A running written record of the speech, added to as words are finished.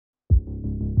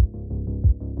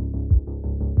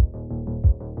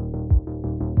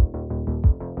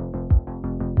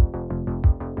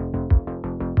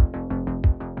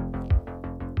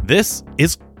This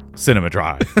is Cinema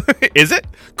Drive. Is it?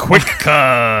 Quick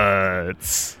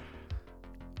cuts.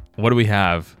 What do we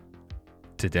have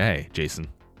today, Jason?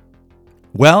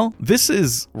 Well, this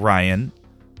is Ryan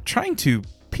trying to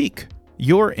pique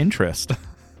your interest.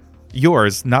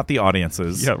 Yours, not the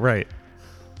audience's. Yeah, right.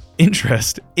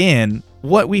 Interest in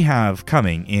what we have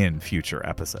coming in future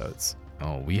episodes.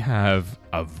 Oh, we have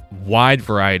a wide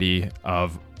variety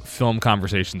of film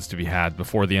conversations to be had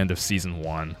before the end of season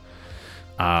 1.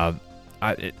 A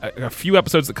few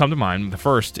episodes that come to mind. The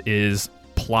first is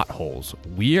plot holes.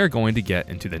 We are going to get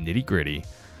into the nitty-gritty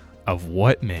of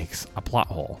what makes a plot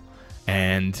hole.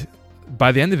 And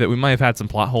by the end of it, we might have had some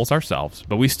plot holes ourselves,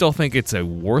 but we still think it's a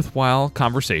worthwhile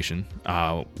conversation.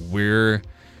 We're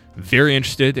very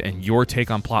interested in your take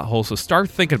on plot holes, so start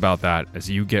thinking about that as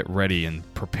you get ready and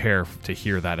prepare to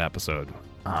hear that episode.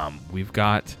 We've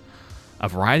got a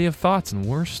variety of thoughts, and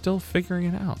we're still figuring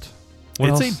it out.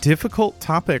 It's a difficult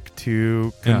topic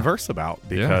to converse about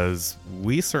because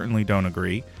we certainly don't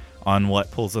agree on what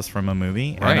pulls us from a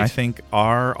movie. Right. And I think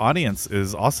our audience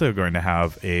is also going to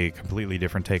have a completely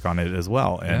different take on it as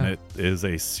well. And it is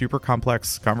a super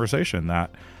complex conversation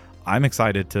that I'm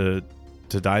excited to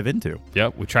dive into.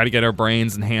 Yep, we try to get our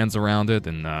brains and hands around it,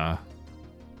 and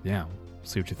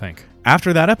see what you think.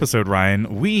 After that episode,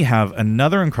 Ryan, we have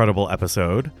another incredible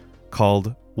episode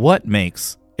called What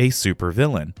Makes a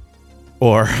Supervillain?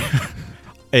 Or,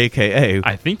 a.k.a.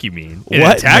 I think you mean an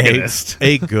what antagonist.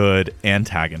 Makes a good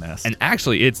antagonist. And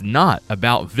actually, it's not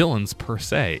about villains per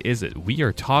se, is it? We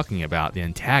are talking about the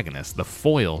antagonist, the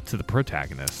foil to the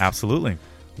protagonist. Absolutely.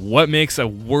 What makes a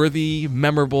worthy,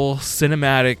 memorable,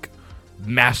 cinematic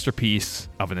masterpiece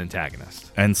of an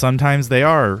antagonist? And sometimes they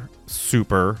are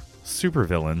super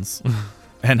villains.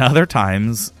 And other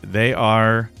times they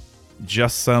are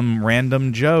just some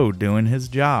random Joe doing his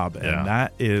job. And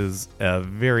that is a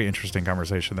very interesting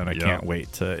conversation that I can't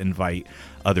wait to invite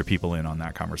other people in on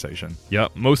that conversation.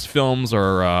 Yep. Most films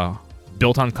are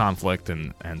built on conflict,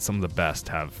 and some of the best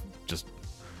have just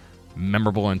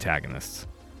memorable antagonists.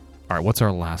 All right, what's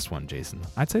our last one, Jason?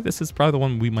 I'd say this is probably the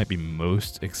one we might be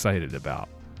most excited about.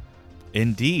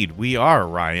 Indeed, we are,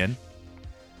 Ryan.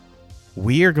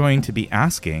 We are going to be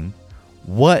asking,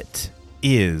 what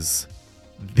is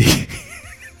the...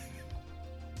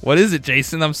 What is it,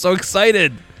 Jason? I'm so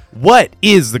excited. What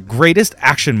is the greatest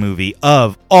action movie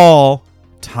of all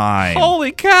time?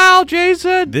 Holy cow,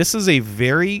 Jason. This is a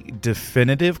very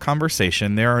definitive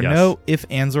conversation. There are no ifs,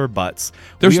 ands, or buts.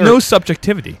 There's no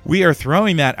subjectivity. We are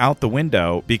throwing that out the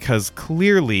window because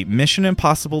clearly Mission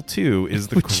Impossible 2 is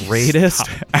the greatest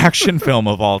action film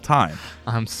of all time.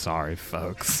 I'm sorry,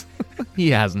 folks. He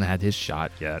hasn't had his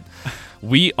shot yet.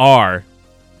 We are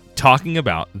talking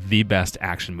about the best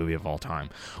action movie of all time.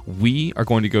 We are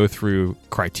going to go through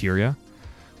criteria.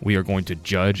 We are going to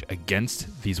judge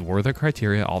against these Werther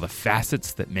criteria, all the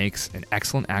facets that makes an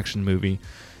excellent action movie.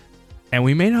 And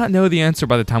we may not know the answer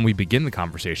by the time we begin the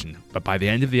conversation, but by the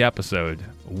end of the episode,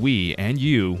 we and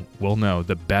you will know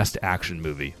the best action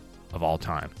movie of all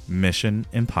time. Mission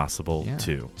Impossible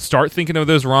 2. Start thinking of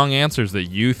those wrong answers that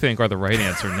you think are the right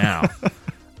answer now.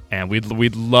 And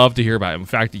we'd love to hear about it. In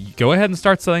fact, go ahead and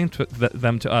start selling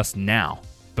them to us now,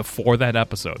 before that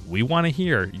episode. We want to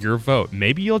hear your vote.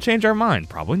 Maybe you'll change our mind.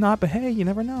 Probably not, but hey, you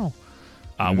never know.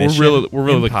 We're really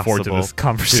looking forward to this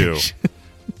conversation.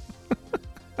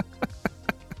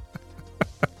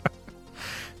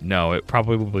 No, it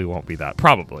probably won't be that.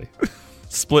 Probably.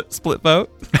 Split vote.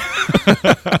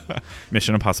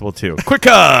 Mission Impossible 2. Quick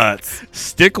cuts!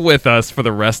 Stick with us for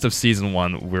the rest of season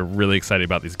 1. We're really excited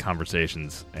about these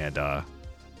conversations, and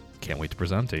can't wait to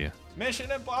present to you.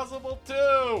 Mission Impossible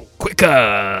 2! Quick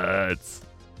cuts!